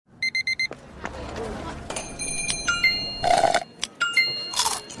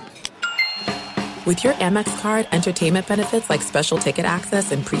With your Amex card, entertainment benefits like special ticket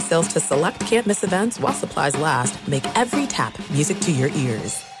access and pre-sales to select can't-miss events while supplies last make every tap music to your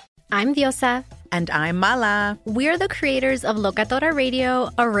ears. I'm Diosa. And I'm Mala. We're the creators of Locatora Radio,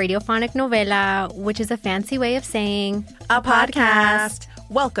 a radiophonic novela, which is a fancy way of saying a podcast.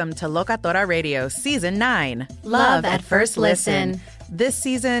 Welcome to Locatora Radio Season 9. Love at First Listen. This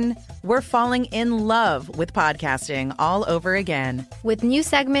season, we're falling in love with podcasting all over again. With new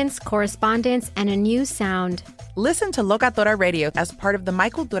segments, correspondence, and a new sound. Listen to Locatora Radio as part of the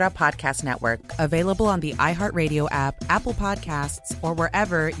Michael Dura Podcast Network, available on the iHeartRadio app, Apple Podcasts, or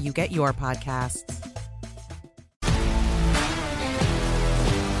wherever you get your podcasts.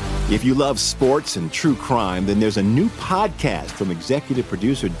 If you love sports and true crime, then there's a new podcast from executive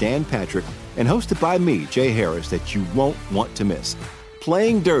producer Dan Patrick and hosted by me, Jay Harris, that you won't want to miss.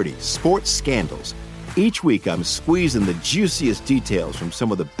 Playing Dirty: Sports Scandals. Each week, I'm squeezing the juiciest details from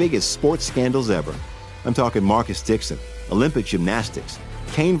some of the biggest sports scandals ever. I'm talking Marcus Dixon, Olympic gymnastics,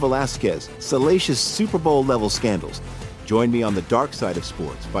 Cain Velasquez, salacious Super Bowl-level scandals. Join me on the dark side of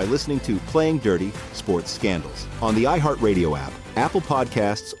sports by listening to Playing Dirty: Sports Scandals on the iHeartRadio app, Apple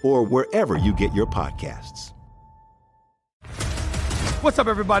Podcasts, or wherever you get your podcasts. What's up,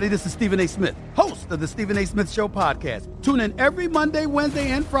 everybody? This is Stephen A. Smith, host of the Stephen A. Smith Show podcast. Tune in every Monday, Wednesday,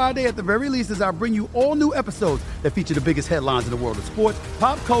 and Friday at the very least as I bring you all new episodes that feature the biggest headlines in the world of sports,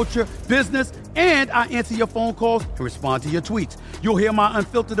 pop culture, business, and I answer your phone calls and respond to your tweets. You'll hear my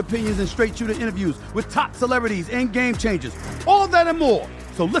unfiltered opinions and straight-shooter interviews with top celebrities and game changers. All that and more.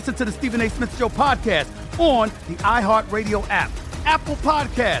 So listen to the Stephen A. Smith Show podcast on the iHeartRadio app, Apple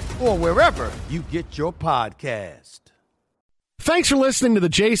Podcasts, or wherever you get your podcast. Thanks for listening to the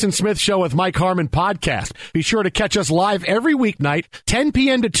Jason Smith Show with Mike Harmon podcast. Be sure to catch us live every weeknight, 10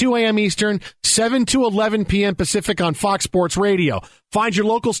 p.m. to 2 a.m. Eastern, 7 to 11 p.m. Pacific on Fox Sports Radio. Find your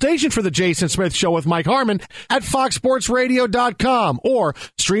local station for the Jason Smith Show with Mike Harmon at foxsportsradio.com or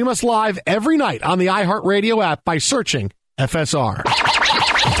stream us live every night on the iHeartRadio app by searching FSR. Now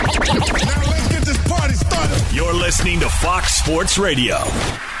let's get this party started. You're listening to Fox Sports Radio.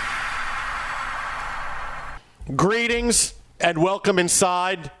 Greetings and welcome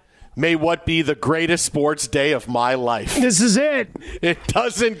inside. May what be the greatest sports day of my life. This is it. It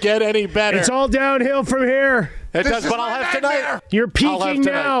doesn't get any better. It's all downhill from here. It does, but I'll have tonight. You're peaking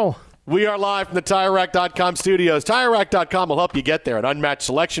now. We are live from the TireRack.com studios. TireRack.com will help you get there. An unmatched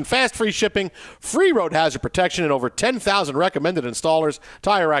selection, fast free shipping, free road hazard protection, and over 10,000 recommended installers.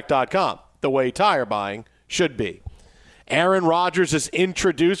 TireRack.com, the way tire buying should be. Aaron Rodgers is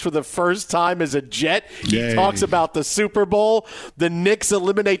introduced for the first time as a Jet. He talks about the Super Bowl. The Knicks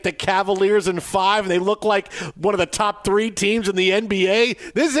eliminate the Cavaliers in 5, and they look like one of the top 3 teams in the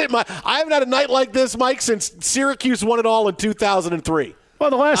NBA. This is it. I haven't had a night like this, Mike, since Syracuse won it all in 2003. Well,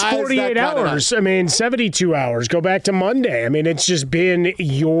 the last 48 hours, 72 hours, go back to Monday. It's just been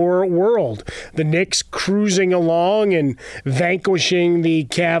your world. The Knicks cruising along and vanquishing the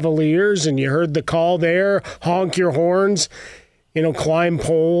Cavaliers, and you heard the call there, honk your horns. Climb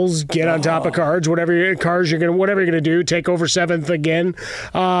poles, get on top of cars, whatever you're gonna do, take over 7th again.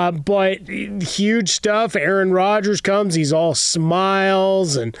 But huge stuff. Aaron Rodgers comes, he's all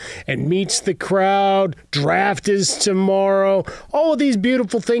smiles and meets the crowd. Draft is tomorrow. All of these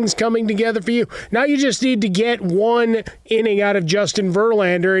beautiful things coming together for you. Now you just need to get one inning out of Justin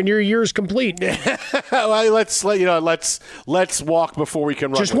Verlander, and your year's complete. Well, let's walk before we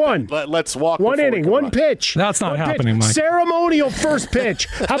can run. Just one. Let's walk. One inning, one pitch. That's not happening, Mike. Ceremonial first pitch.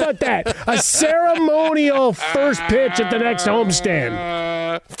 How about that? A ceremonial first pitch at the next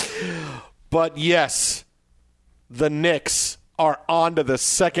homestand. But yes, the Knicks are on to the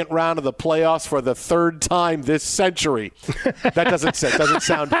second round of the playoffs for the 3rd time this century. That doesn't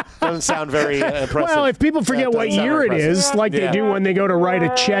sound very impressive. Well, if people forget what year it is, like they do when they go to write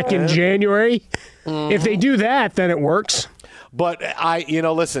a check in January, if they do that, then it works. But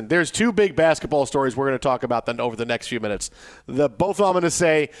listen, there's 2 big basketball stories we're going to talk about then over the next few minutes. Both of them I'm going to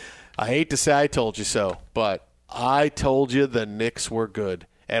say, I hate to say I told you so, but I told you the Knicks were good.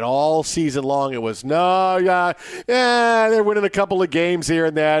 And all season long it was, they're winning a couple of games here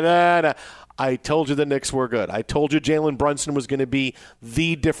and there. I told you the Knicks were good. I told you Jalen Brunson was going to be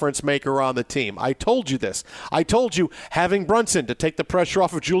the difference maker on the team. I told you this. I told you having Brunson to take the pressure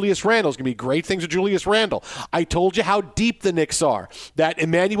off of Julius Randle is going to be great things with Julius Randle. I told you how deep the Knicks are, that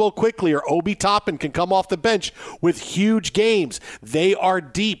Emmanuel Quickley or Obi Toppin can come off the bench with huge games. They are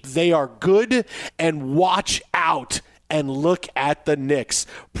deep. They are good. And watch out and look at the Knicks,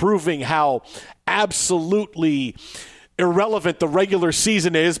 proving how absolutely irrelevant the regular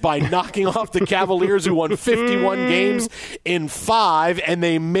season is by knocking off the Cavaliers, who won 51 games in 5, and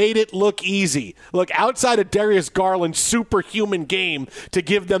they made it look easy. Look, outside of Darius Garland's superhuman game to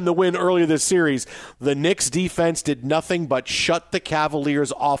give them the win earlier this series, the Knicks defense did nothing but shut the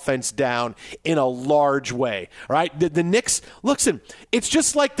Cavaliers offense down in a large way. All right? The Knicks, listen, it's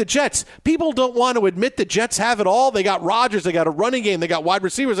just like the Jets. People don't want to admit the Jets have it all. They got Rodgers, they got a running game, they got wide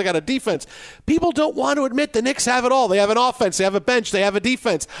receivers, they got a defense. People don't want to admit the Knicks have it all. They have an offense, they have a bench, they have a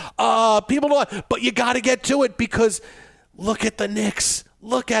defense. People don't, but you got to get to it, because look at the Knicks.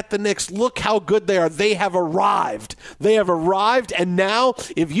 Look at the Knicks. Look how good they are. They have arrived. They have arrived, and now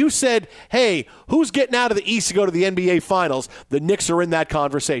if you said, hey, who's getting out of the East to go to the NBA Finals, the Knicks are in that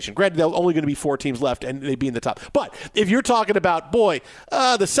conversation. Granted, there are only going to be 4 teams left, and they'd be in the top. But if you're talking about, the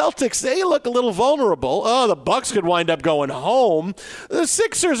Celtics, they look a little vulnerable. The Bucks could wind up going home. The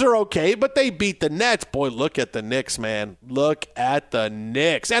Sixers are okay, but they beat the Nets. Boy, look at the Knicks, man. Look at the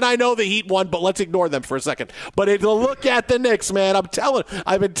Knicks. And I know the Heat won, but let's ignore them for a second. But look at the Knicks, man.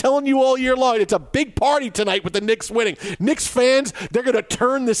 I've been telling you all year long, it's a big party tonight with the Knicks winning. Knicks fans, they're going to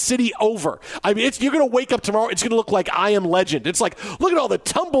turn the city over. I mean, you're going to wake up tomorrow, it's going to look like I Am Legend. It's like, look at all the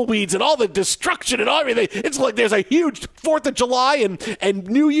tumbleweeds and all the destruction and everything. It's like there's a huge 4th of July and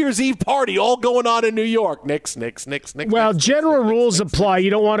New Year's Eve party all going on in New York. Knicks. Well, general rules apply. You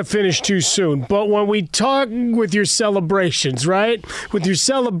don't want to finish too soon. But when we talk with your celebrations, right? With your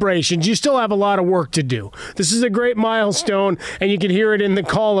celebrations, you still have a lot of work to do. This is a great milestone, and you can hear it in the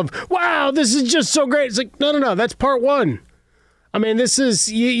call of, wow, this is just so great. It's like, no, that's part 1. I mean, this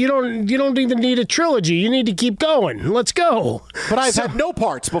is, you don't even need a trilogy. You need to keep going. Let's go. But I've had no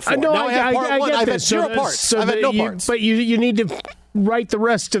parts before. No, now I have part 1. I've had 0 parts. I've had no parts. But you need to write the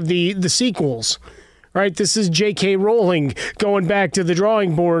rest of the sequels. Right, this is J.K. Rowling going back to the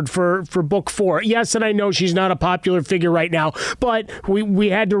drawing board for book 4. Yes, and I know she's not a popular figure right now, but we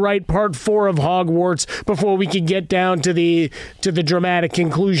had to write part 4 of Hogwarts before we could get down to the dramatic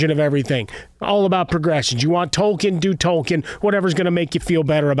conclusion of everything. All about progressions. You want Tolkien, do Tolkien, whatever's going to make you feel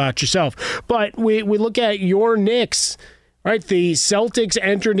better about yourself. But we look at your Knicks. Right, the Celtics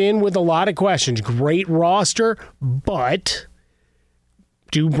entered in with a lot of questions. Great roster, but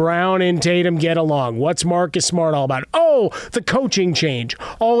do Brown and Tatum get along? What's Marcus Smart all about? Oh, the coaching change.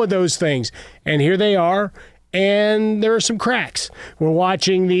 All of those things. And here they are, and there are some cracks. We're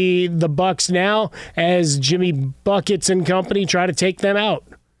watching the Bucks now as Jimmy Buckets and company try to take them out.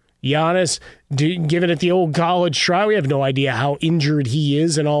 Giannis, giving it the old college try. We have no idea how injured he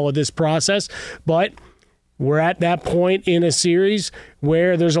is in all of this process, but we're at that point in a series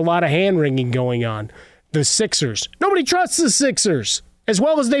where there's a lot of hand-wringing going on. The Sixers. Nobody trusts the Sixers as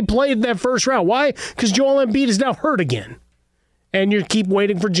well as they played that first round. Why? Because Joel Embiid is now hurt again. And you keep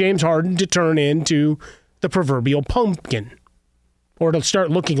waiting for James Harden to turn into the proverbial pumpkin. Or to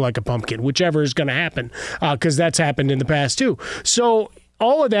start looking like a pumpkin, whichever is going to happen. Because that's happened in the past too. So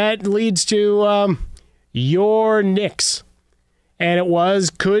all of that leads to your Knicks. And it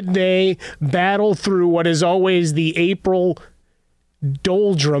was, could they battle through what is always the April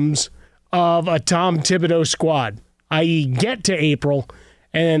doldrums of a Tom Thibodeau squad? I.e. get to April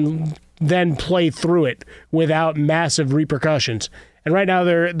and then play through it without massive repercussions. And right now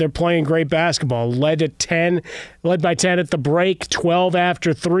they're playing great basketball. Led by 10 at the break, 12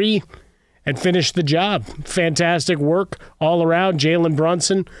 after 3, and finished the job. Fantastic work all around. Jalen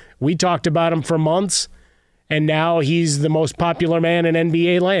Brunson, we talked about him for months, and now he's the most popular man in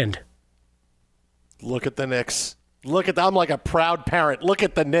NBA land. Look at the Knicks. I'm like a proud parent. Look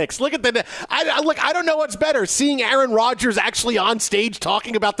at the Knicks. Look at the Knicks. I don't know what's better, seeing Aaron Rodgers actually on stage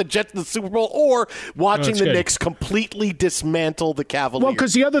talking about the Jets in the Super Bowl, or watching the Knicks completely dismantle the Cavaliers. Well,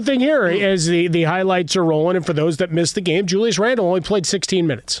 because the other thing here is the highlights are rolling, and for those that missed the game, Julius Randle only played 16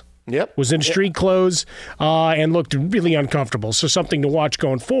 minutes. Yep. Was in street clothes and looked really uncomfortable, so something to watch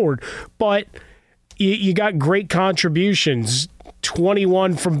going forward. But you got great contributions.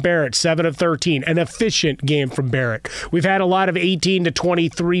 21 from Barrett, 7 of 13. An efficient game from Barrett. We've had a lot of 18 to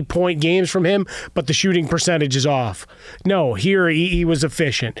 23-point games from him, but the shooting percentage is off. No, here he was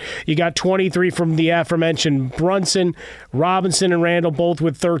efficient. You got 23 from the aforementioned Brunson, Robinson and Randall both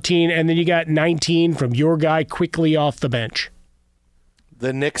with 13, and then you got 19 from your guy quickly off the bench.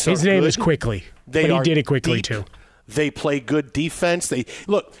 The Knicks are His name good. Is quickly, but he did it quickly deep. too. They play good defense.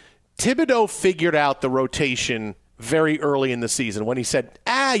 Look, Thibodeau figured out the rotation very early in the season when he said,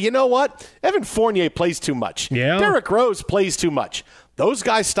 you know what? Evan Fournier plays too much. Yeah. Derrick Rose plays too much. Those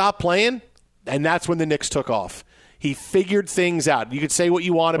guys stopped playing, and that's when the Knicks took off. He figured things out. You could say what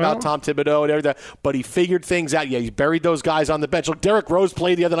you want about Tom Thibodeau and everything, but he figured things out. Yeah, he buried those guys on the bench. Look, Derrick Rose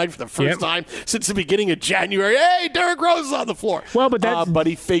played the other night for the first time since the beginning of January. Hey, Derrick Rose is on the floor. Well, but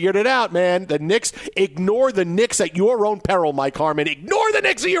he figured it out, man. The Knicks, ignore the Knicks at your own peril, Mike Harmon. Ignore the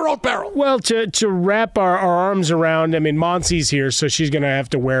Knicks at your own peril. Well, to wrap our arms around, I mean, Monsi's here, so she's going to have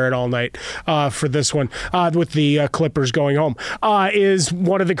to wear it all night for this one with the Clippers going home. Is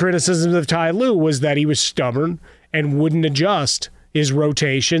one of the criticisms of Ty Lue was that he was stubborn and wouldn't adjust his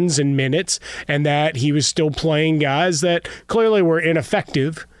rotations and minutes, and that he was still playing guys that clearly were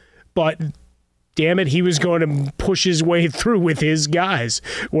ineffective, but damn it, he was going to push his way through with his guys.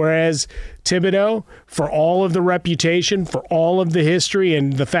 Whereas Thibodeau, for all of the reputation, for all of the history,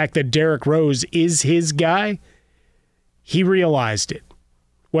 and the fact that Derrick Rose is his guy, he realized it.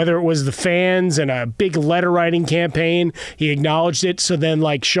 Whether it was the fans and a big letter-writing campaign, he acknowledged it. So then,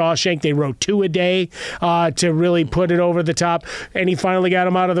 like Shawshank, they wrote 2 a day to really put it over the top. And he finally got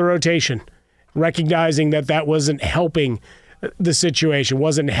him out of the rotation, recognizing that wasn't helping the situation,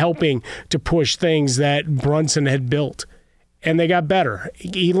 wasn't helping to push things that Brunson had built. And they got better.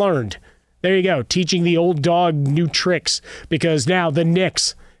 He learned. There you go, teaching the old dog new tricks, because now the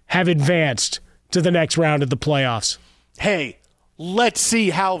Knicks have advanced to the next round of the playoffs. Hey, let's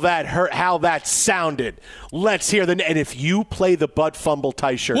see how that hurt, how that sounded. Let's hear and if you play the butt fumble,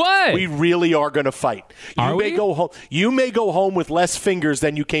 Tyshirt, we really are going to fight. You may go home with less fingers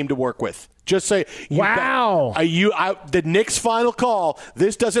than you came to work with. Just say, wow. The Knicks' final call.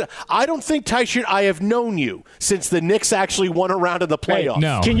 This doesn't. I don't think, Tyshirt, I have known you since the Knicks actually won a round of the playoffs. Hey,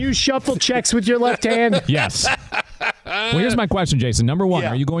 no. Can you shuffle checks with your left hand? Yes. Well, here's my question, Jason. Number one,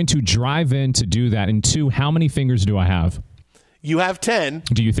 are you going to drive in to do that? And 2, how many fingers do I have? You have 10.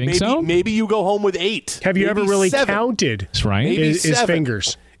 Do you think so? Maybe you go home with 8. Have you ever really 7. counted? That's right. His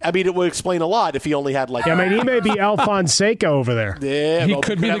fingers. I mean, it would explain a lot if he only had I mean, he may be Alphonse Seca over there. Yeah, he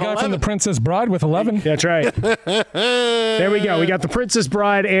could be the guy 11. From The Princess Bride with 11. That's right. There we go. We got The Princess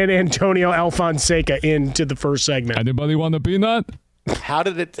Bride and Antonio Alphonse Seca into the first segment. Anybody want a peanut? How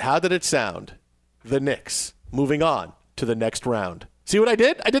did it sound? The Knicks moving on to the next round. See what I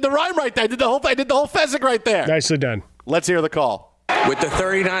did? I did the rhyme right there. I did the whole pheasant right there. Nicely done. Let's hear the call. With the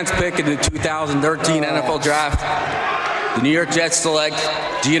 39th pick in the 2013 NFL Draft, the New York Jets select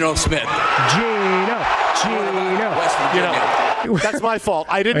Geno Smith. Geno. West Virginia. That's my fault.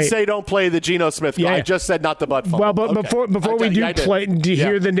 I didn't say don't play the Geno Smith guy. I just said not the butt fumble. Well, but before we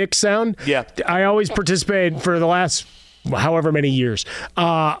hear the Knicks sound, I always participate for the last however many years.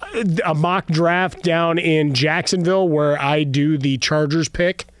 A mock draft down in Jacksonville where I do the Chargers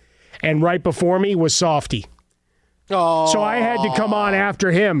pick, and right before me was Softy. So I had to come on after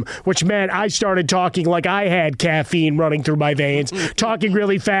him, which meant I started talking like I had caffeine running through my veins, talking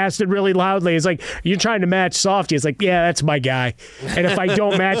really fast and really loudly. It's like, you're trying to match Softy. It's like, yeah, that's my guy. And if I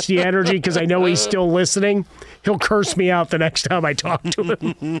don't match the energy because I know he's still listening, he'll curse me out the next time I talk to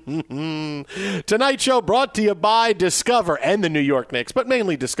him. Tonight's show brought to you by Discover and the New York Knicks, but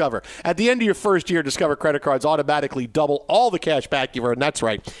mainly Discover. At the end of your first year, Discover credit cards automatically double all the cash back you've earned. That's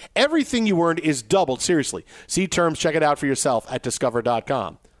right. Everything you earned is doubled. Seriously. See terms. Check it out for yourself at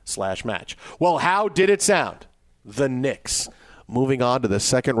discover.com/match. Well, how did it sound? The Knicks moving on to the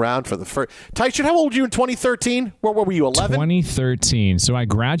second round for the first. Tyson, how old were you in 2013? Where were you, 11? 2013. So I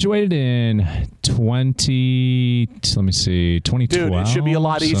graduated in 2012. Dude, it should be a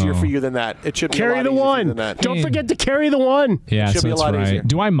lot easier for you than that. It should be carry a lot the easier one. Than that. Don't forget to carry the one. Yeah, it should so be a lot easier.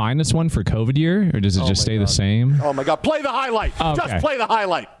 Do I minus one for COVID year, or does it just stay the same? Oh, my God. Play the highlight. Okay. Just play the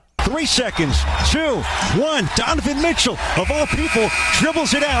highlight. 3 seconds, 2, 1. Donovan Mitchell, of all people,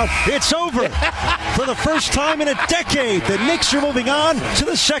 dribbles it out. It's over. For the first time in a decade, the Knicks are moving on to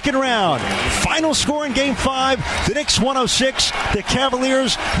the second round. Final score in Game 5, the Knicks 106, the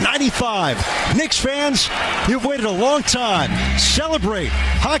Cavaliers 95. Knicks fans, you've waited a long time. Celebrate.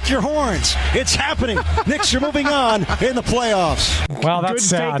 Honk your horns. It's happening. Knicks are moving on in the playoffs. Wow, that's good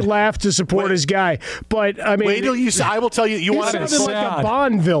sad. Fake laugh to support his guy. But, I mean, wait till you. I will tell you. You want to sounded like a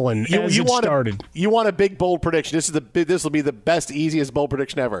Bond villain. You want a big bold prediction. This will be the best, easiest bold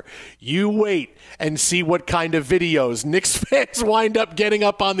prediction ever. You wait and see what kind of videos Knicks fans wind up getting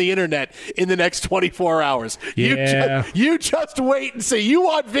up on the internet in the next 24 hours. Yeah. You just wait and see. You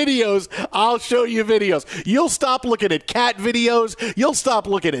want videos? I'll show you videos. You'll stop looking at cat videos. You'll stop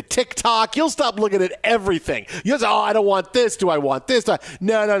looking at TikTok. You'll stop looking at everything. You'll say, I don't want this. Do I want this?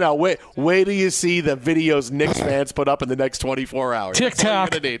 No. Wait till you see the videos Knicks fans put up in the next 24 hours.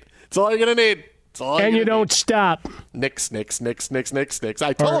 TikTok. That's all you're going to need. And you don't stop. Knicks. I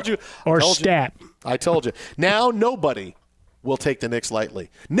told you. Or stat. I told you. Now nobody will take the Knicks lightly.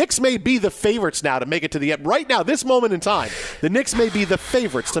 Knicks may be the favorites now to make it to the end. Right now, this moment in time, the Knicks may be the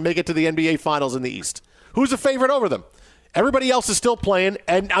favorites to make it to the NBA Finals in the East. Who's the favorite over them? Everybody else is still playing,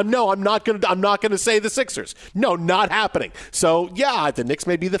 and no, I'm not going to say the Sixers. No, not happening. So, yeah, the Knicks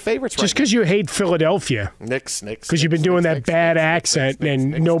may be the favorites just because you hate Philadelphia. Knicks. Because you've been doing that bad accent,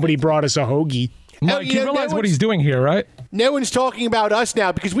 and nobody brought us a hoagie. Mike, you realize what he's doing here, right? No one's talking about us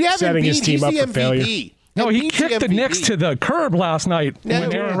now because we haven't setting his team up for failure. No, he kicked the Knicks to the curb last night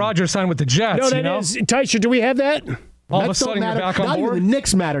when Aaron Rodgers signed with the Jets. No, that is. Tysher, do we have that? All of a sudden, you're back on board? Not even the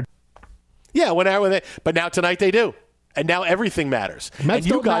Knicks mattered. Yeah, but now tonight they do. And now everything matters. Mets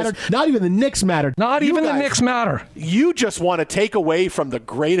don't matter. Not even the Knicks mattered. Not even the Knicks matter. You just want to take away from the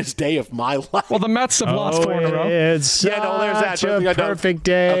greatest day of my life. Well, the Mets have lost 4 in a row. It's there's that. such a perfect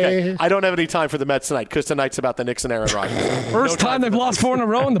day. Okay. I don't have any time for the Mets tonight because tonight's about the Knicks and Aaron Rodgers. First time they've lost 4 in a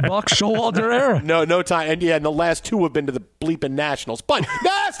row in the Bucs Showalter era. No time. And the last 2 have been to the bleeping Nationals. But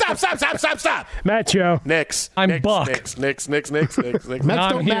no, stop. Macho. Knicks. Buck. Knicks. Mets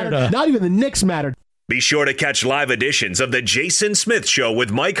don't matter. Not even the Knicks mattered. Be sure to catch live editions of The Jason Smith Show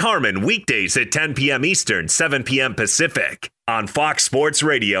with Mike Harmon weekdays at 10 p.m. Eastern, 7 p.m. Pacific on Fox Sports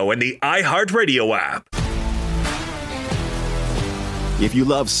Radio and the iHeartRadio app. If you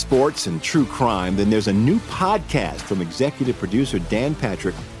love sports and true crime, then there's a new podcast from executive producer Dan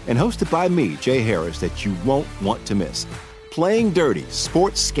Patrick and hosted by me, Jay Harris, that you won't want to miss. Playing Dirty: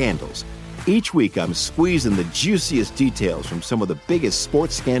 Sports Scandals. Each week, I'm squeezing the juiciest details from some of the biggest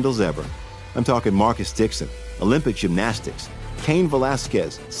sports scandals ever. I'm talking Marcus Dixon, Olympic gymnastics, Cain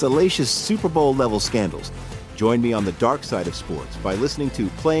Velasquez, salacious Super Bowl-level scandals. Join me on the dark side of sports by listening to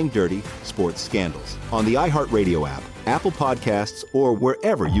Playing Dirty: Sports Scandals on the iHeartRadio app, Apple Podcasts, or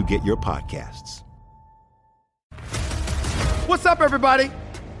wherever you get your podcasts. What's up, everybody?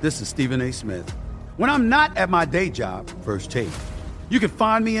 This is Stephen A. Smith. When I'm not at my day job, First Take, you can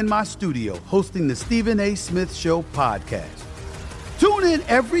find me in my studio hosting the Stephen A. Smith Show podcast. Tune in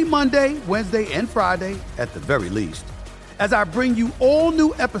every Monday, Wednesday, and Friday, at the very least, as I bring you all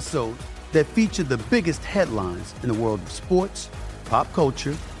new episodes that feature the biggest headlines in the world of sports, pop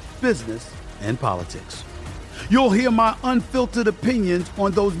culture, business, and politics. You'll hear my unfiltered opinions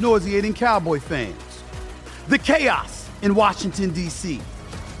on those nauseating Cowboy fans, the chaos in Washington, D.C.,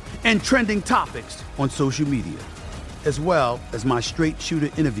 and trending topics on social media, as well as my straight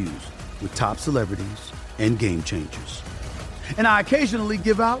shooter interviews with top celebrities and game changers. And I occasionally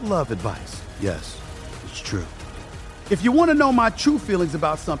give out love advice. Yes, it's true. If you want to know my true feelings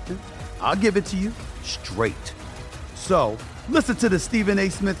about something, I'll give it to you straight. So, listen to the Stephen A.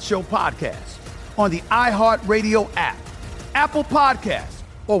 Smith Show podcast on the iHeartRadio app, Apple Podcasts,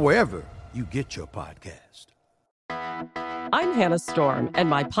 or wherever you get your podcast. I'm Hannah Storm, and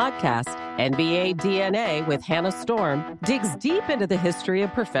my podcast, NBA DNA with Hannah Storm, digs deep into the history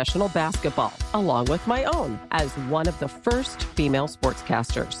of professional basketball, along with my own, as one of the first female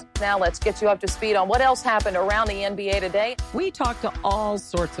sportscasters. Now let's get you up to speed on what else happened around the NBA today. We talk to all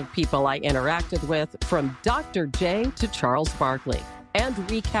sorts of people I interacted with, from Dr. J to Charles Barkley, and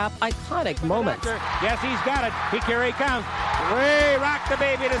recap iconic moments. Yes, he's got it. Here he comes. Way rock the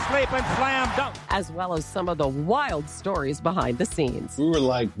baby to sleep and slam dunk. As well as some of the wild stories behind the scenes. We were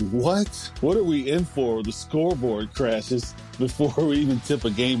like, what? What are we in for? The scoreboard crashes before we even tip a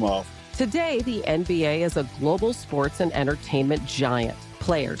game off. Today, the NBA is a global sports and entertainment giant.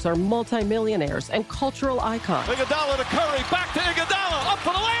 Players are multimillionaires and cultural icons. Iguodala to Curry, back to Iguodala, up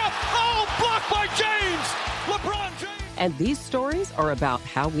for the layup. Oh, blocked by James. LeBron James. And these stories are about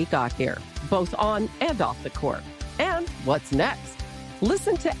how we got here, both on and off the court. And what's next?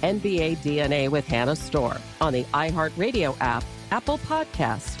 Listen to NBA DNA with Hannah Storm on the iHeartRadio app, Apple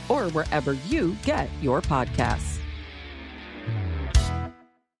Podcasts, or wherever you get your podcasts.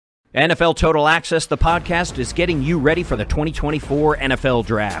 NFL Total Access, the podcast, is getting you ready for the 2024 NFL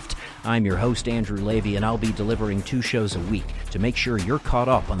Draft. I'm your host, Andrew Levy, and I'll be delivering 2 shows a week to make sure you're caught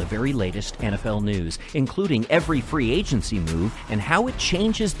up on the very latest NFL news, including every free agency move and how it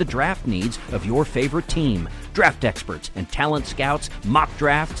changes the draft needs of your favorite team. Draft experts and talent scouts, mock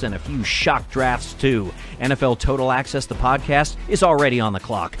drafts, and a few shock drafts, too. NFL Total Access, the podcast, is already on the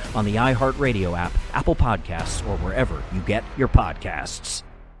clock on the iHeartRadio app, Apple Podcasts, or wherever you get your podcasts.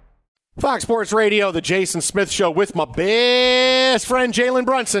 Fox Sports Radio, the Jason Smith Show with my best friend Jalen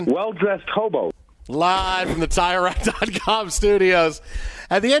Brunson. Well-dressed hobo. Live from the TireRack.com studios.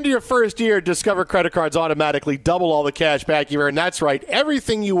 At the end of your first year, Discover credit cards automatically double all the cash back you earn. That's right.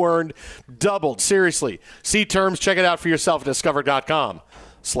 Everything you earned doubled. Seriously. See terms. Check it out for yourself at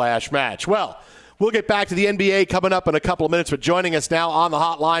discover.com/match. Well, we'll get back to the NBA coming up in a couple of minutes, but joining us now on the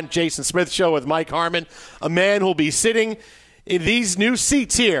hotline, Jason Smith Show with Mike Harmon, a man who'll be sitting these new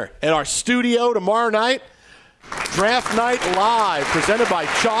seats here at our studio tomorrow night. Draft Night Live, presented by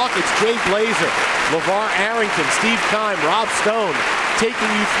Chalk. It's Jay Glazer, LeVar Arrington, Steve Keim, Rob Stone, taking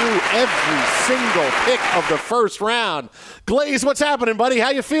you through every single pick of the first round. Glaze, what's happening, buddy?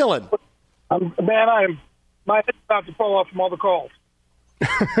 How you feeling? My head's about to fall off from all the calls.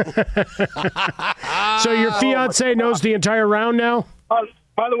 So your fiance knows the entire round now?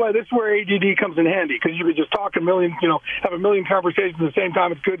 By the way, this is where ADD comes in handy, because you could just talk have a million conversations at the same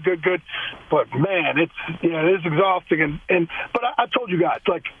time. It's good. But man, it is exhausting. But I told you guys,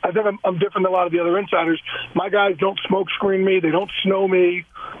 like, I think I'm different than a lot of the other insiders. My guys don't smoke screen me. They don't snow me.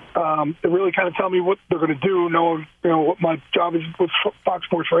 They really kind of tell me what they're going to do, knowing what my job is with Fox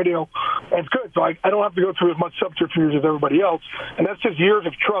Sports Radio. And it's good. So I don't have to go through as much subterfuge as everybody else. And that's just years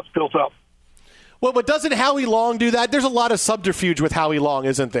of trust built up. Well, but doesn't Howie Long do that? There's a lot of subterfuge with Howie Long,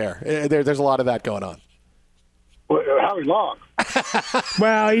 isn't there? There's a lot of that going on. Well, Howie Long.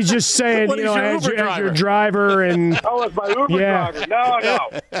 Well, he's just saying, as your driver and. Oh, it's my Uber driver. No.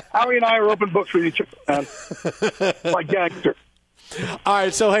 Howie and I are open books with each other, man. Like gangsters. All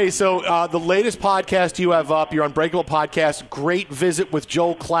right, so the latest podcast you have up, your Unbreakable podcast, great visit with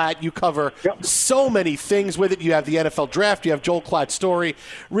Joel Klatt. You cover so many things with it. You have the NFL draft. You have Joel Klatt's story.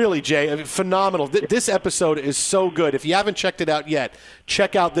 Really, Jay, phenomenal. This episode is so good. If you haven't checked it out yet,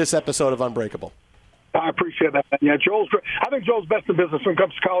 check out this episode of Unbreakable. I appreciate that. Yeah, I think Joel's best in business when it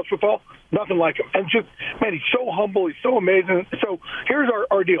comes to college football. Nothing like him. And just, man, he's so humble. He's so amazing. So here's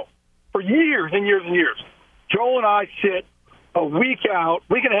our deal. For years and years and years, Joel and I sit a week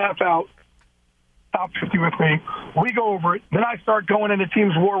and a half out, top 50 with me. We go over it. Then I start going into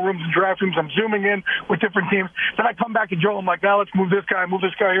teams' war rooms and draft rooms. I'm zooming in with different teams. Then I come back to Joel. I'm like, now let's move this guy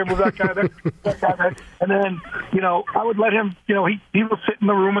here, move that guy there, that guy there. And then, I would let him, he will sit in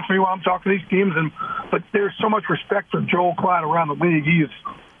the room with me while I'm talking to these teams. But there's so much respect for Joel Klatt around the league. He's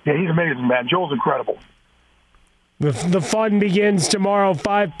amazing, man. Joel's incredible. The fun begins tomorrow,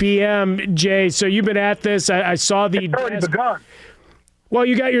 5 p.m., Jay. So you've been at this. I saw the... It's already begun. Well,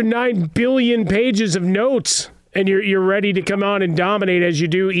 you got your 9 billion pages of notes, and you're ready to come on and dominate as you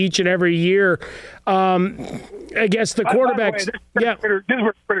do each and every year. I guess the quarterbacks... This is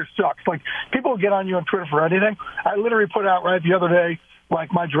where Twitter sucks. Like, people get on you on Twitter for anything. I literally put out right the other day,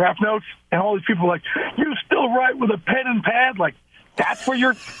 like, my draft notes, and all these people are like, you still write with a pen and pad? Like, that's where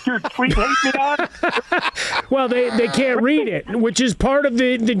your tweet hates me on? Well, they can't read it, which is part of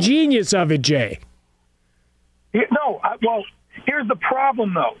the genius of it, Jay. Well, here's the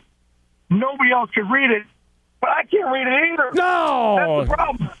problem, though. Nobody else can read it, but I can't read it either. No! That's the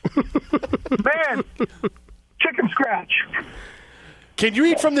problem. Man, chicken scratch. Can you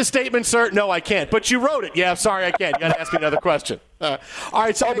read from the statement, sir? No, I can't. But you wrote it. Yeah, I'm sorry, I can't. You got to ask me another question. All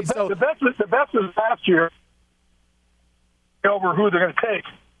right, so the best was last year over who they're going to take,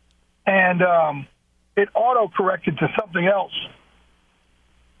 and it auto-corrected to something else.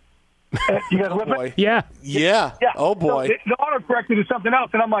 You guys with me? Yeah. Oh, boy. So the auto-corrected to something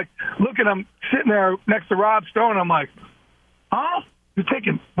else, and I'm like, looking, I'm sitting there next to Rob Stone, I'm like, huh? You're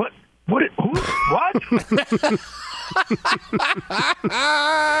taking, what?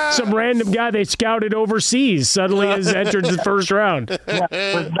 Some random guy they scouted overseas suddenly has entered the first round. Yeah,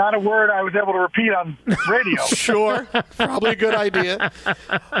 it was not a word I was able to repeat on radio. Sure. Probably a good idea.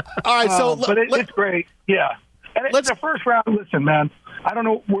 All right, so... it's great, yeah. And it's the first round. Listen, man, I don't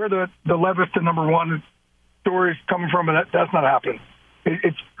know where the Levis number one story is coming from, but that's not happening.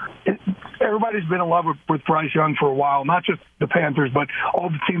 Everybody's been in love with Bryce Young for a while, not just the Panthers, but all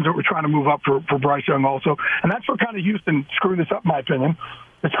the teams that were trying to move up for Bryce Young also. And that's where kind of Houston screwed this up, in my opinion.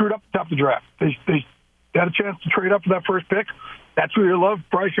 They screwed up the top of the draft. They had a chance to trade up for that first pick. That's where you love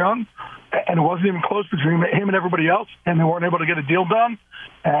Bryce Young, and it wasn't even close between him and everybody else, and they weren't able to get a deal done.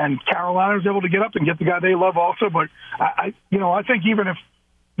 And Carolina was able to get up and get the guy they love also. But I think even if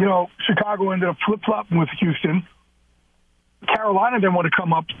Chicago ended up flip-flopping with Houston, Carolina then would have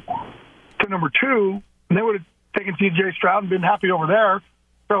come up to number 2, and they would have taken C.J. Stroud and been happy over there.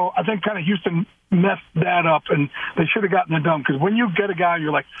 So I think kind of Houston messed that up, and they should have gotten it done. Because when you get a guy,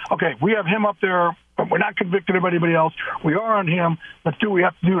 you're like, okay, we have him up there, but we're not convicted of anybody else. We are on him. Let's do what we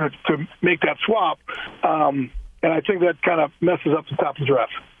have to do to make that swap. And I think that kind of messes up the top of the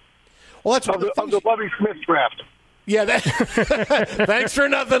draft. Well, that's of the Lovie Smith draft. Yeah. Thanks for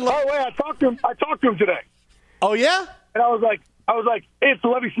nothing. Oh, wait, I talked to him today. Oh, yeah? And I was like, hey, it's the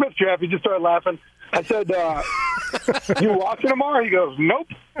Lovie Smith draft. He just started laughing. I said, you watching tomorrow? He goes, nope.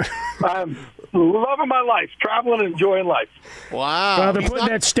 love of my life, traveling and enjoying life. Wow. Well, they're putting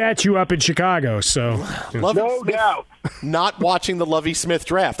that statue up in Chicago, so. No doubt. Not watching the Lovie Smith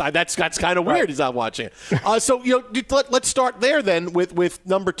draft. That's kind of weird. He's not watching it. So let's start there then with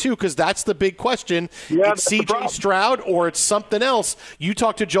number 2, because that's the big question. Yeah, it's C.J. Stroud or it's something else. You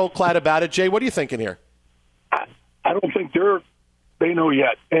talked to Joel Klatt about it. Jay, what are you thinking here? I don't think they know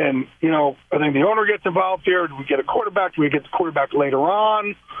yet. And, I think the owner gets involved here. Do we get a quarterback? Do we get the quarterback later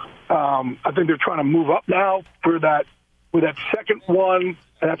on? I think they're trying to move up now with that second one,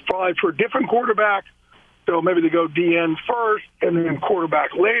 and that's probably for a different quarterback. So maybe they go DN first and then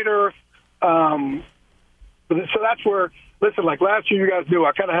quarterback later. So that's where, listen, like last year you guys knew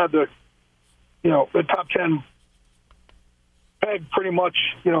I kind of had the top 10 pegged pretty much,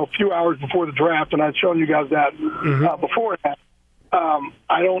 a few hours before the draft, and I'd shown you guys that before that.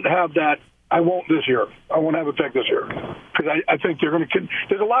 I don't have that. I won't this year. I won't have it pegged this year because I think they're going to –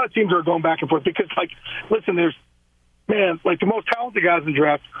 there's a lot of teams that are going back and forth because, listen, there's – man, the most talented guys in the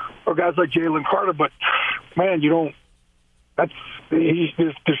draft are guys like Jalen Carter, but, man,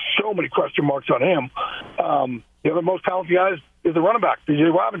 there's so many question marks on him. The other most talented guy is the running back, B.J.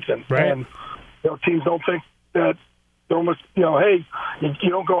 Robinson. Right. And teams don't think that they're almost, hey, you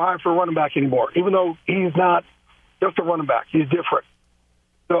don't go high for a running back anymore, even though he's not just a running back. He's different.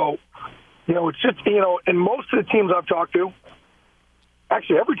 So, it's just, and most of the teams I've talked to,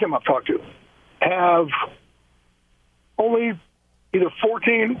 actually every team I've talked to, have only either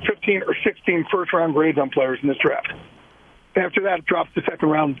 14, 15, or 16 first-round grades on players in this draft. After that, it drops to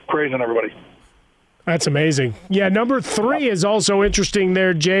second-round grades on everybody. That's amazing. Yeah, number 3 is also interesting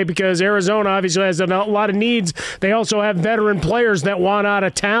there, Jay, because Arizona obviously has a lot of needs. They also have veteran players that want out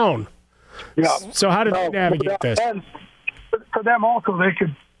of town. Yeah. So how do they navigate this? And for them also, they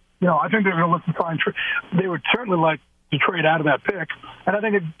could, I think they're going to look to find they would certainly like to trade out of that pick. And I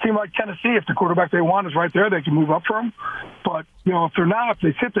think a team like Tennessee, if the quarterback they want is right there, they can move up for him. But, if they're not, if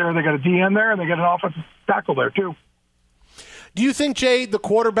they sit there, they got a DN there and they got an offensive tackle there too. Do you think, Jay, the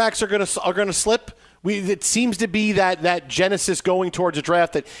quarterbacks are going to slip? It seems to be that genesis going towards a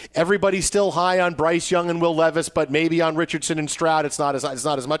draft that everybody's still high on Bryce Young and Will Levis, but maybe on Richardson and Stroud it's not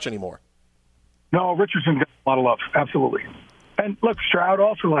as much anymore. No, Richardson got a lot of love, absolutely. And look, Stroud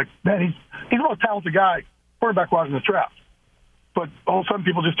also, he's the most talented guy quarterback-wise in this draft. But all of a sudden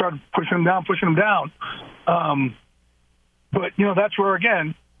people just started pushing him down. But, that's where,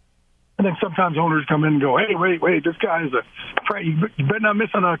 again, I think sometimes owners come in and go, hey, wait, this guy is you better not miss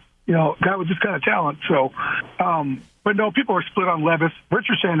on a guy with this kind of talent. So, but no, people are split on Levis.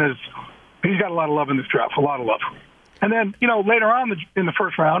 Richardson he's got a lot of love in this draft, a lot of love. And then, later on in the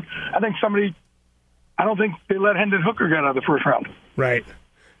first round, I don't think they let Hendon Hooker get out of the first round. Right.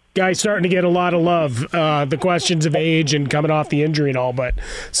 Guy's starting to get a lot of love. The questions of age and coming off the injury and all, but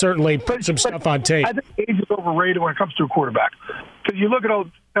certainly put some stuff on tape. I think age is overrated when it comes to a quarterback. Because you look at all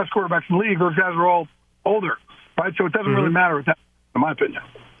the best quarterbacks in the league, those guys are all older, right? So it doesn't really matter with that, in my opinion.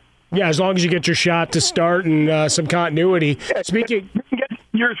 Yeah, as long as you get your shot to start and some continuity. Yeah, you can get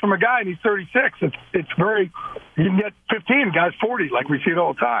years from a guy and he's 36. It's very – you can get 15, guys 40, like we see it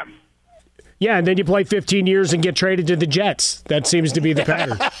all the time. Yeah, and then you play 15 years and get traded to the Jets. That seems to be the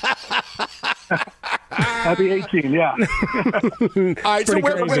pattern. That'd be 18, yeah. All right, so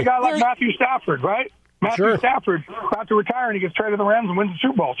we're a guy like Matthew Stafford, right? Matthew Stafford about to retire and he gets traded to the Rams and wins the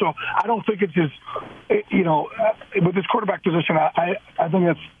Super Bowl. So I don't think it's his, with this quarterback position, I think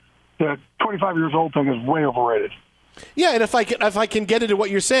that's the 25 years old thing is way overrated. Yeah, and if I can get into what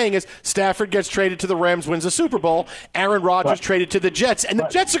you're saying is Stafford gets traded to the Rams, wins the Super Bowl. Aaron Rodgers traded to the Jets, and the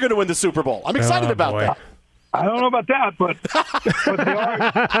Jets are going to win the Super Bowl. I'm excited about that. I don't know about that, but they are.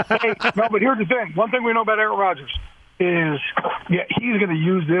 Hey, no, but here's the thing. One thing we know about Aaron Rodgers is, he's going to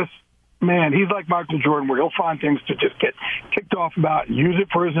use this. Man, he's like Michael Jordan, where he'll find things to just get kicked off about and use it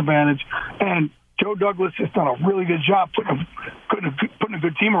for his advantage. And Joe Douglas has done a really good job putting a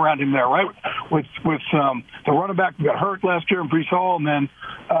good team around him there, right? With the running back who got hurt last year in Breece Hall, and then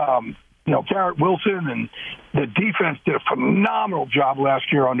Garrett Wilson, and the defense did a phenomenal job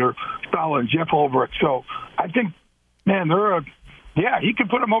last year under Fowler and Jeff Ulbrich. So I think, man, he can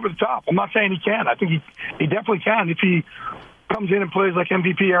put him over the top. I'm not saying he can. I think he definitely can if he comes in and plays like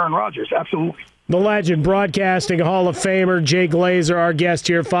MVP Aaron Rodgers. Absolutely. The legend, broadcasting Hall of Famer Jay Glazer, our guest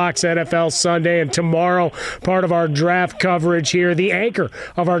here, Fox NFL Sunday, and tomorrow, part of our draft coverage here, the anchor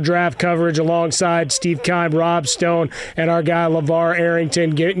of our draft coverage alongside Steve Keim, Rob Stone, and our guy LeVar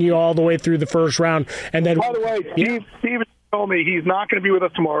Arrington, getting you all the way through the first round. And then, by the way, Steve told me he's not going to be with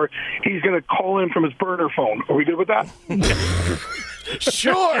us tomorrow. He's going to call in from his burner phone. Are we good with that?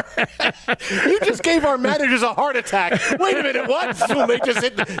 Sure. You just gave our managers a heart attack. Wait a minute, what?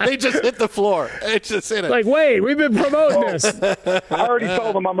 They just hit the floor. It's just in it. Like, wait, we've been promoting this. I already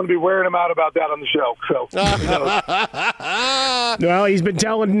told him I'm going to be wearing him out about that on the show. So, well, he's been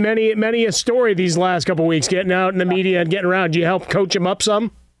telling many a story these last couple weeks, getting out in the media and getting around. Do you help coach him up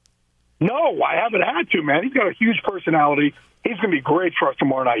some? No, I haven't had to, man. He's got a huge personality. He's going to be great for us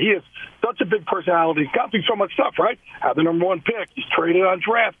tomorrow night. He is such a big personality. He's gone through so much stuff, right? Had the number 1 pick. He's traded on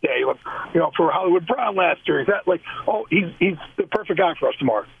draft day, for Hollywood Brown last year. He's the perfect guy for us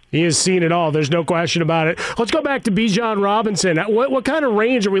tomorrow. He has seen it all. There's no question about it. Let's go back to Bijan Robinson. What kind of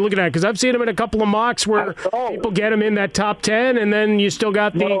range are we looking at? Because I've seen him in a couple of mocks where people get him in that top 10, and then you still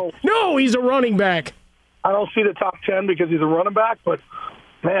got No, he's a running back. I don't see the top 10 because he's a running back, but,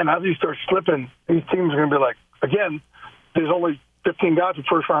 man, as he starts slipping, these teams are going to be like, again, there's only 15 guys with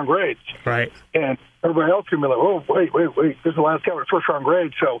first-round grades. Right. And everybody else can be like, oh, wait. This is the last guy with first-round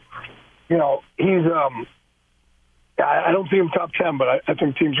grades. So, he's I don't see him top 10, but I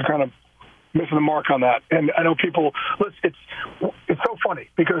think teams are kind of missing the mark on that. And I know people – it's so funny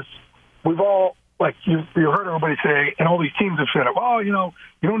because we've all – like you heard everybody say, and all these teams have said, well, you don't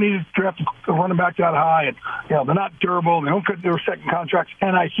need to draft a running back that high, and they're not durable, they don't get their second contracts,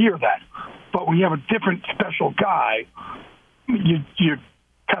 and I hear that. But when you have a different special guy, you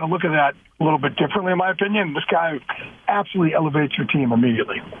kind of look at that a little bit differently, in my opinion. This guy absolutely elevates your team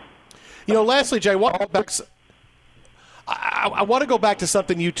immediately. Lastly, Jay, I want to go back to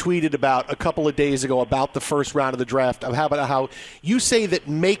something you tweeted about a couple of days ago about the first round of the draft, how you say that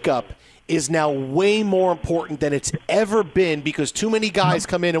makeup is now way more important than it's ever been because too many guys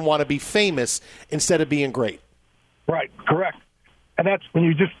come in and want to be famous instead of being great. Right, correct. And that's when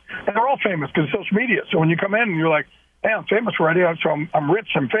and they're all famous because of social media. So when you come in and you're like, hey, I'm famous already, so I'm rich,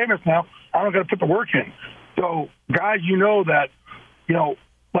 I'm famous now, I don't got to put the work in. So guys, that,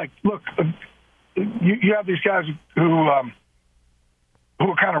 look, you have these guys who are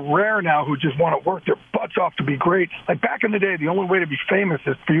kind of rare now who just want to work their butts off to be great. Like back in the day, the only way to be famous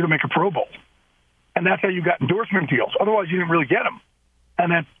is for you to make a Pro Bowl. And that's how you got endorsement deals. Otherwise, you didn't really get them.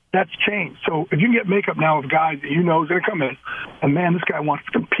 And that's changed. So if you can get makeup now of guys that is going to come in, and, man, this guy wants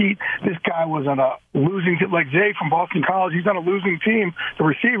to compete. This guy was on a losing team, like Zay from Boston College. He's on a losing team, the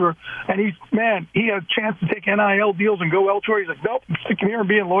receiver, and he had a chance to take NIL deals and go elsewhere. He's like, nope, I'm sticking here and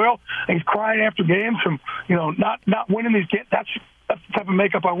being loyal. And he's crying after games from, not winning these games. That's the type of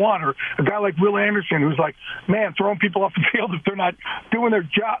makeup I want. Or a guy like Will Anderson who's like, man, throwing people off the field if they're not doing their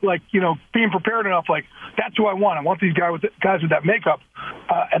job, being prepared enough. Like, that's who I want. I want these guys with that makeup,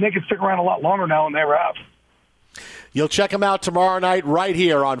 and they can stick around a lot longer now than they ever have. You'll check them out tomorrow night right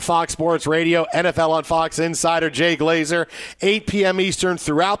here on Fox Sports Radio, NFL on Fox insider Jay Glazer, 8 p.m. Eastern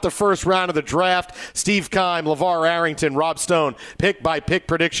throughout the first round of the draft. Steve Keim, LeVar Arrington, Rob Stone, pick-by-pick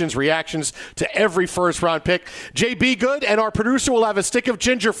predictions, reactions to every first-round pick. Jay, be good, and our producer will have a stick of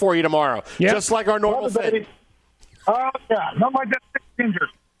ginger for you tomorrow, just like our normal thing. Yeah, not like that stick of ginger.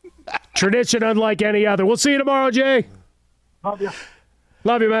 Tradition unlike any other. We'll see you tomorrow, Jay. Love you.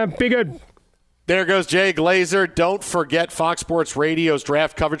 Love you, man. Be good. There goes Jay Glazer. Don't forget Fox Sports Radio's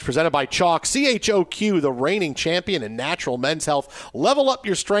draft coverage presented by Chalk. CHOQ, the reigning champion in natural men's health. Level up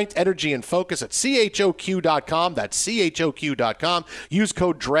your strength, energy, and focus at CHOQ.com. That's CHOQ.com. Use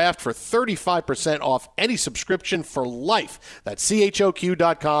code DRAFT for 35% off any subscription for life. That's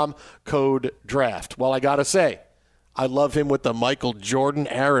CHOQ.com, code DRAFT. Well, I got to say, I love him with the Michael Jordan,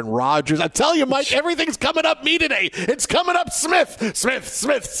 Aaron Rodgers. I tell you, Mike, everything's coming up me today. It's coming up Smith.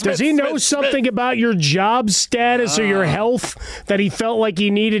 Does he know something about your job status or your health that he felt like he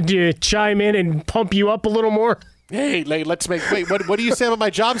needed to chime in and pump you up a little more? Hey, let's make. Wait, what do you say about my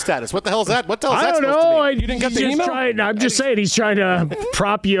job status? What the hell is that? What the hell is that supposed to mean? You didn't get the email? I'm just saying he's trying to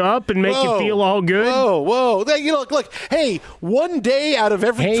prop you up and make you feel all good. Whoa. Look. Hey, one day out of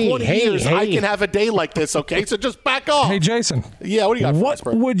every 20 years, I can have a day like this, okay? So just back off. Hey, Jason. Yeah, what do you got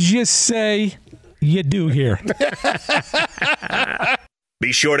What would you say you do here?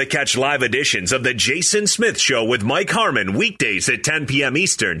 Be sure to catch live editions of The Jason Smith Show with Mike Harmon weekdays at 10 p.m.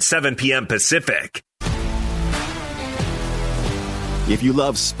 Eastern, 7 p.m. Pacific. If you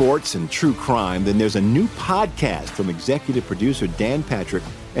love sports and true crime, then there's a new podcast from executive producer Dan Patrick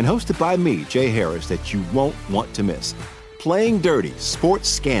and hosted by me, Jay Harris, that you won't want to miss. Playing Dirty: Sports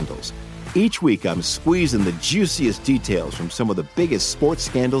Scandals. Each week, I'm squeezing the juiciest details from some of the biggest sports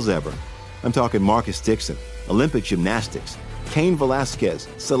scandals ever. I'm talking Marcus Dixon, Olympic gymnastics, Cain Velasquez,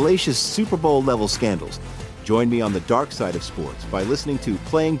 salacious Super Bowl-level scandals. Join me on the dark side of sports by listening to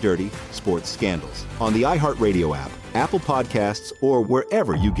Playing Dirty: Sports Scandals on the iHeartRadio app, Apple Podcasts, or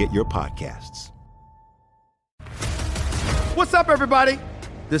wherever you get your podcasts. What's up, everybody?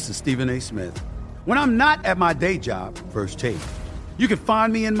 This is Stephen A. Smith. When I'm not at my day job, First Take, you can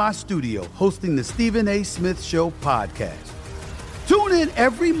find me in my studio hosting the Stephen A. Smith Show podcast. Tune in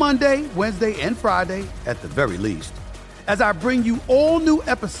every Monday, Wednesday, and Friday, at the very least, as I bring you all new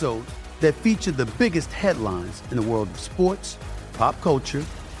episodes that feature the biggest headlines in the world of sports, pop culture,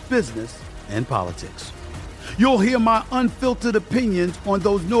 business, and politics. You'll hear my unfiltered opinions on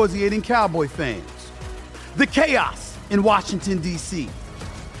those nauseating Cowboy fans, the chaos in Washington, D.C.,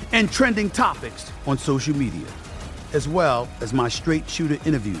 and trending topics on social media, as well as my straight shooter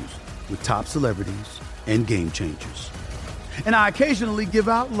interviews with top celebrities and game changers. And I occasionally give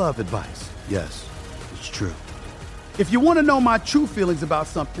out love advice. Yes, it's true. If you want to know my true feelings about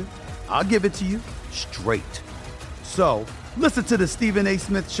something, I'll give it to you straight. So listen to the Stephen A.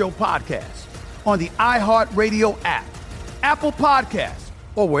 Smith Show podcast on the iHeartRadio app, Apple Podcasts,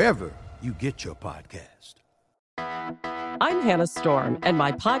 or wherever you get your podcast. I'm Hannah Storm, and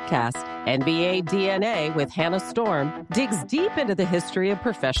my podcast, NBA DNA with Hannah Storm, digs deep into the history of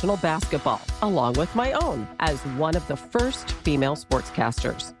professional basketball, along with my own, as one of the first female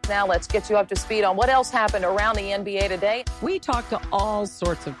sportscasters. Now let's get you up to speed on what else happened around the NBA today. We talk to all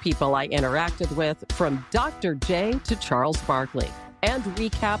sorts of people I interacted with, from Dr. J to Charles Barkley, and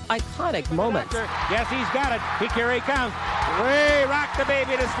recap iconic moments. Yes, he's got it. Here he comes. Way rock the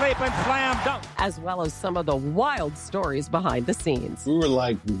baby to sleep and slam dunk. As well as some of the wild stories behind the scenes. We were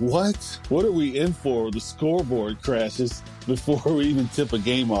like, what? What are we in for? The scoreboard crashes before we even tip a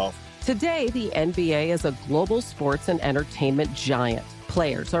game off. Today, the NBA is a global sports and entertainment giant.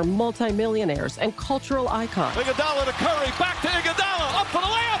 Players are multimillionaires and cultural icons. Iguodala to Curry, back to Iguodala, up for the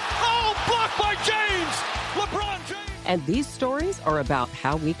layup. Oh, blocked by James. LeBron James. And these stories are about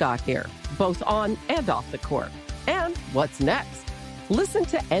how we got here, both on and off the court. And what's next? Listen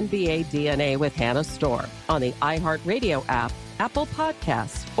to NBA DNA with Hannah Storm on the iHeartRadio app, Apple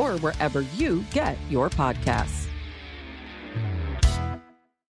Podcasts, or wherever you get your podcasts.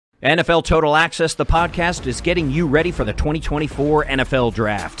 NFL Total Access, the podcast, is getting you ready for the 2024 NFL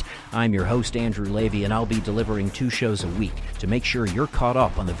Draft. I'm your host, Andrew Levy, and I'll be delivering 2 shows a week to make sure you're caught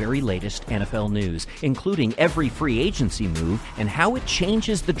up on the very latest NFL news, including every free agency move and how it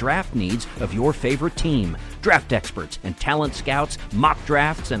changes the draft needs of your favorite team. Draft experts and talent scouts, mock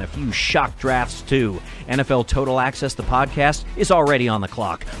drafts, and a few shock drafts, too. NFL Total Access, the podcast, is already on the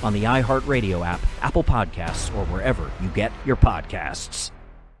clock on the iHeartRadio app, Apple Podcasts, or wherever you get your podcasts.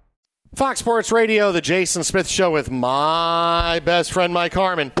 Fox Sports Radio, the Jason Smith Show with my best friend, Mike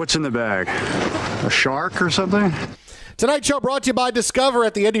Harmon. What's in the bag? A shark or something? Tonight's show brought to you by Discover.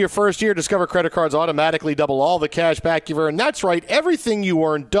 At the end of your first year, Discover credit cards automatically double all the cash back you've earned. That's right, everything you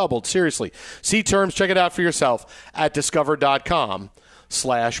earn doubled. Seriously. See terms, check it out for yourself at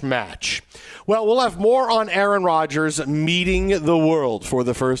discover.com/match. Well, we'll have more on Aaron Rodgers meeting the world for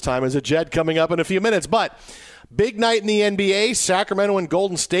the first time as a Jet coming up in a few minutes, but big night in the NBA. Sacramento and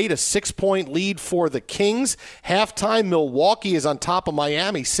Golden State, a 6-point lead for the Kings. Halftime, Milwaukee is on top of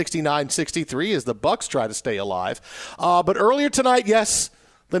Miami, 69-63, as the Bucks try to stay alive. But earlier tonight, yes,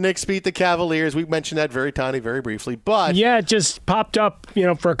 the Knicks beat the Cavaliers. We mentioned that very briefly. But yeah, it just popped up,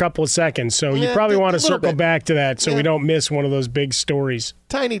 for a couple of seconds. So you probably want to circle back to that so we don't miss one of those big stories.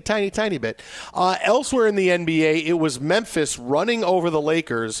 Tiny bit. Elsewhere in the NBA, it was Memphis running over the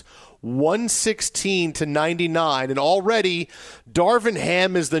Lakers 116-99, and already Darvin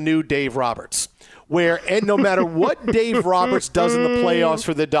Ham is the new Dave Roberts. And no matter what Dave Roberts does in the playoffs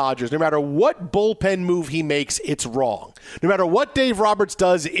for the Dodgers, no matter what bullpen move he makes, it's wrong. No matter what Dave Roberts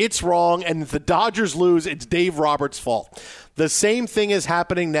does, it's wrong, and if the Dodgers lose, it's Dave Roberts' fault. The same thing is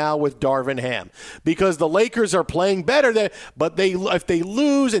happening now with Darvin Ham because the Lakers are playing better, but if they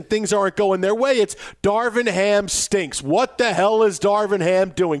lose and things aren't going their way, it's Darvin Ham stinks. What the hell is Darvin Ham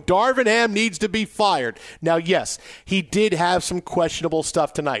doing? Darvin Ham needs to be fired. Now, yes, he did have some questionable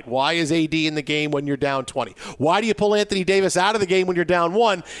stuff tonight. Why is AD in the game when you're down 20? Why do you pull Anthony Davis out of the game when you're down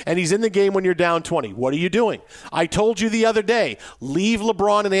 1 and he's in the game when you're down 20? What are you doing? I told you the other day, leave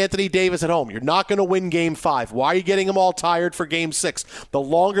LeBron and Anthony Davis at home. You're not going to win Game 5. Why are you getting them all tired for Game 6? The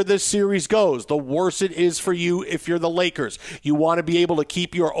longer this series goes, the worse it is for you if you're the Lakers. You want to be able to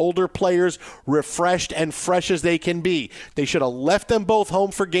keep your older players refreshed and fresh as they can be. They should have left them both home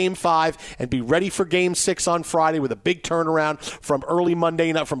for Game 5 and be ready for Game 6 on Friday with a big turnaround from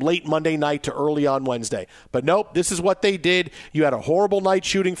late Monday night to early on Wednesday. But nope, this is what they did. You had a horrible night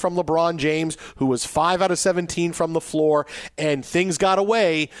shooting from LeBron James, who was 5 out of 17 from the floor, and things got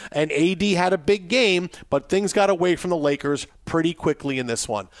away, and AD had a big game, but things got away from the Lakers pretty quickly in this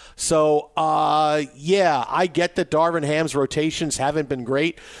one. So, yeah, I get that Darvin Ham's rotations haven't been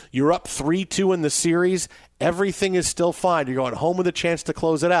great. You're up 3-2 in the series, Everything is still fine. You're going home with a chance to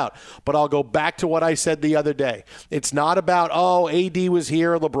close it out. But I'll go back to what I said the other day. It's not about, AD was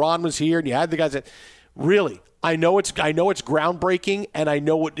here, LeBron was here, and you had the guys that really. I know it's groundbreaking, and I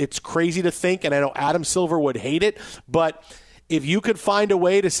know it's crazy to think, and I know Adam Silver would hate it, but if you could find a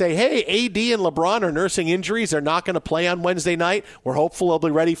way to say, hey, AD and LeBron are nursing injuries, they're not going to play on Wednesday night, we're hopeful they'll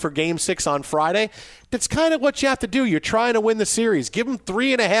be ready for Game 6 on Friday, that's kind of what you have to do. You're trying to win the series. Give them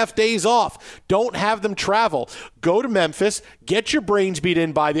 3.5 days off. Don't have them travel. Go to Memphis, get your brains beat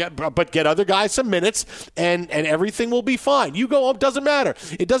in but get other guys some minutes, and everything will be fine. You go home, doesn't matter.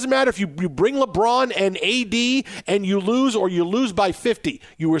 It doesn't matter if you bring LeBron and AD and you lose, or you lose by 50.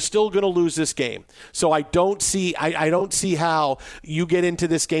 You are still going to lose this game. So I don't see how you get into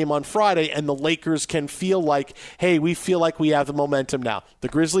this game on Friday and the Lakers can feel like, hey, we feel like we have the momentum now. The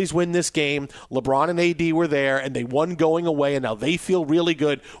Grizzlies win this game. LeBron and AD were there, and they won going away, and now they feel really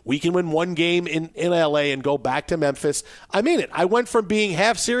good. We can win one game in LA and go back to Memphis. I mean it. I went from being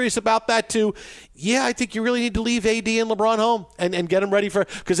half serious about that to, yeah, I think you really need to leave AD and LeBron home and get them ready for,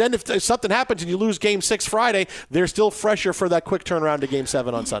 because then if something happens and you lose Game 6 Friday, they're still fresher for that quick turnaround to Game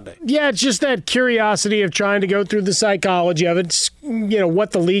 7 on Sunday. Yeah, it's just that curiosity of trying to go through the psychology of it.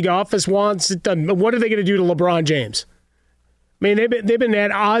 What the league office wants. What are they going to do to LeBron James? I mean, they've been at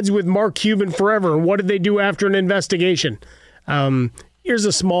odds with Mark Cuban forever. What did they do after an investigation? Here's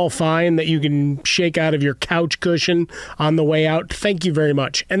a small fine that you can shake out of your couch cushion on the way out. Thank you very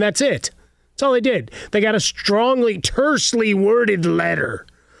much. And that's it. That's all they did. They got a tersely worded letter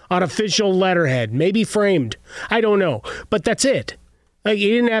on official letterhead, maybe framed. I don't know. But that's it. Like, he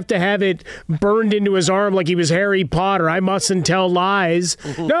didn't have to have it burned into his arm like he was Harry Potter. I mustn't tell lies.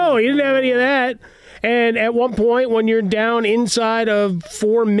 No, he didn't have any of that. And at one point, when you're down inside of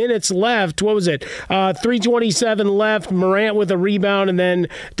 4 minutes left, what was it? 3:27 left, Morant with a rebound, and then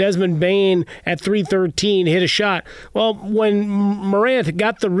Desmond Bane at 3:13 hit a shot. Well, when Morant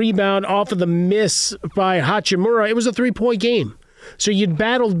got the rebound off of the miss by Hachimura, it was a 3-point game. So you'd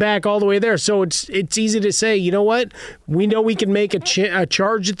battled back all the way there. So it's easy to say, you know what? We know we can make a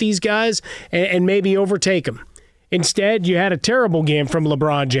charge at these guys and maybe overtake them. Instead, you had a terrible game from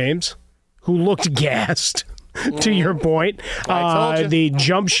LeBron James, who looked gassed, to your point. The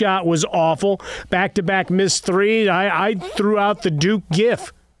jump shot was awful. Back-to-back missed three. I threw out the Duke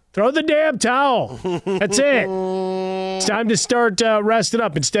gif. Throw the damn towel. That's it. It's time to start resting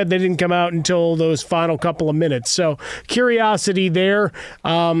up. Instead, they didn't come out until those final couple of minutes. So curiosity there.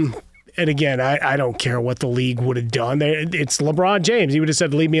 And again, I don't care what the league would have done. It's LeBron James. He would have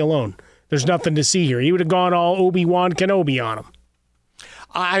said, leave me alone. There's nothing to see here. He would have gone all Obi-Wan Kenobi on him.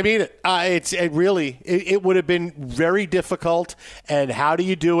 I mean, it would have been very difficult. And how do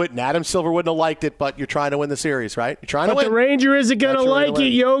you do it? And Adam Silver wouldn't have liked it, but you're trying to win the series, right? You're trying to win. But the Ranger isn't going to like it,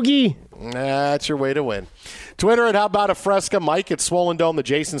 Yogi. That's your way to win. Twitter at How About a Fresca. Mike at Swollen Dome, the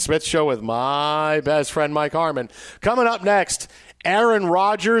Jason Smith Show with my best friend Mike Harmon. Coming up next, Aaron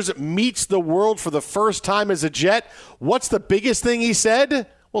Rodgers meets the world for the first time as a Jet. What's the biggest thing he said?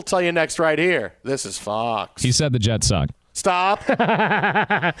 We'll tell you next right here. This is Fox. He said the Jets suck. Stop.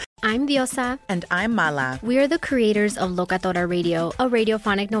 I'm Diosa. And I'm Mala. We are the creators of Locatora Radio, a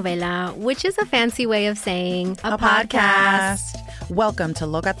radiophonic novela, which is a fancy way of saying a podcast. Welcome to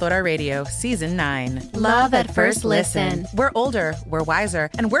Locatora Radio, Season 9. Love at first listen. We're older, we're wiser,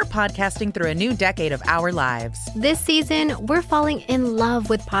 and we're podcasting through a new decade of our lives. This season, we're falling in love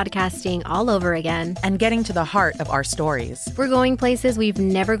with podcasting all over again. And getting to the heart of our stories. We're going places we've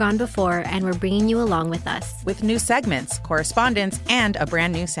never gone before, and we're bringing you along with us. With new segments, correspondence, and a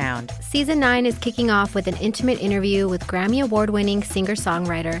brand new sound. Season 9 is kicking off with an intimate interview with Grammy Award-winning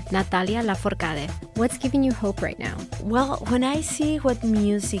singer-songwriter Natalia Lafourcade. What's giving you hope right now? Well, when I see what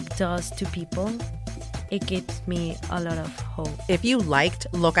music does to people, it gives me a lot of hope. If you liked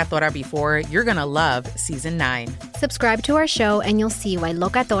Locatora before, you're going to love Season 9. Subscribe to our show and you'll see why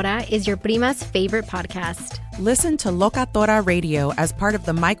Locatora is your prima's favorite podcast. Listen to Locatora Radio as part of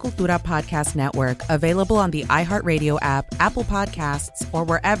the My Cultura Podcast Network, available on the iHeartRadio app, Apple Podcasts, or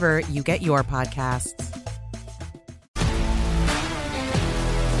wherever you get your podcasts.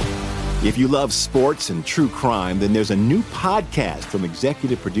 If you love sports and true crime, then there's a new podcast from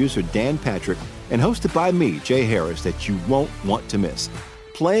executive producer Dan Patrick and hosted by me, Jay Harris, that you won't want to miss.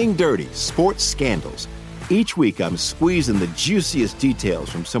 Playing Dirty: Sports Scandals. Each week, I'm squeezing the juiciest details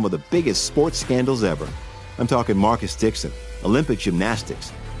from some of the biggest sports scandals ever. I'm talking Marcus Dixon, Olympic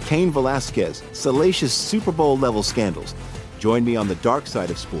gymnastics, Cain Velasquez, salacious Super Bowl-level scandals. Join me on the dark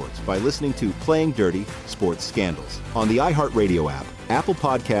side of sports by listening to Playing Dirty: Sports Scandals on the iHeartRadio app, Apple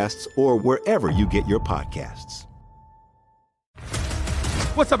Podcasts, or wherever you get your podcasts.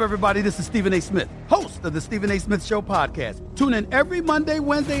 What's up, everybody? This is Stephen A. Smith, host host of the Stephen A. Smith Show podcast. Tune in every Monday,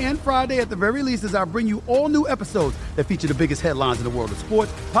 Wednesday, and Friday at the very least as I bring you all new episodes that feature the biggest headlines in the world of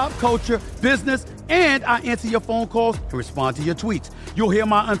sports, pop culture, business, and I answer your phone calls and respond to your tweets. You'll hear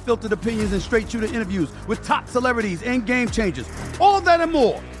my unfiltered opinions and straight-shooter interviews with top celebrities and game changers. All that and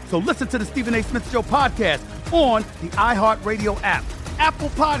more. So listen to the Stephen A. Smith Show podcast on the iHeartRadio app, Apple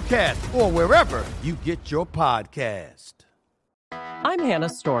Podcasts, or wherever you get your podcast. I'm Hannah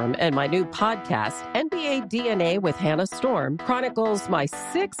Storm, and my new podcast, NBA DNA with Hannah Storm, chronicles my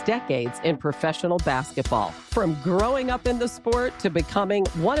 6 decades in professional basketball. From growing up in the sport to becoming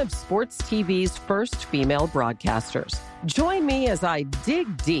one of sports TV's first female broadcasters. Join me as I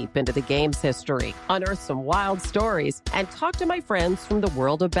dig deep into the game's history, unearth some wild stories, and talk to my friends from the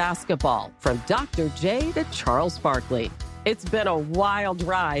world of basketball, from Dr. J to Charles Barkley. It's been a wild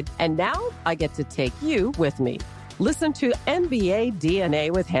ride, and now I get to take you with me. Listen to NBA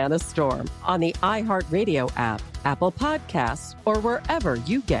DNA with Hannah Storm on the iHeartRadio app, Apple Podcasts, or wherever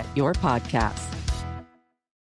you get your podcasts.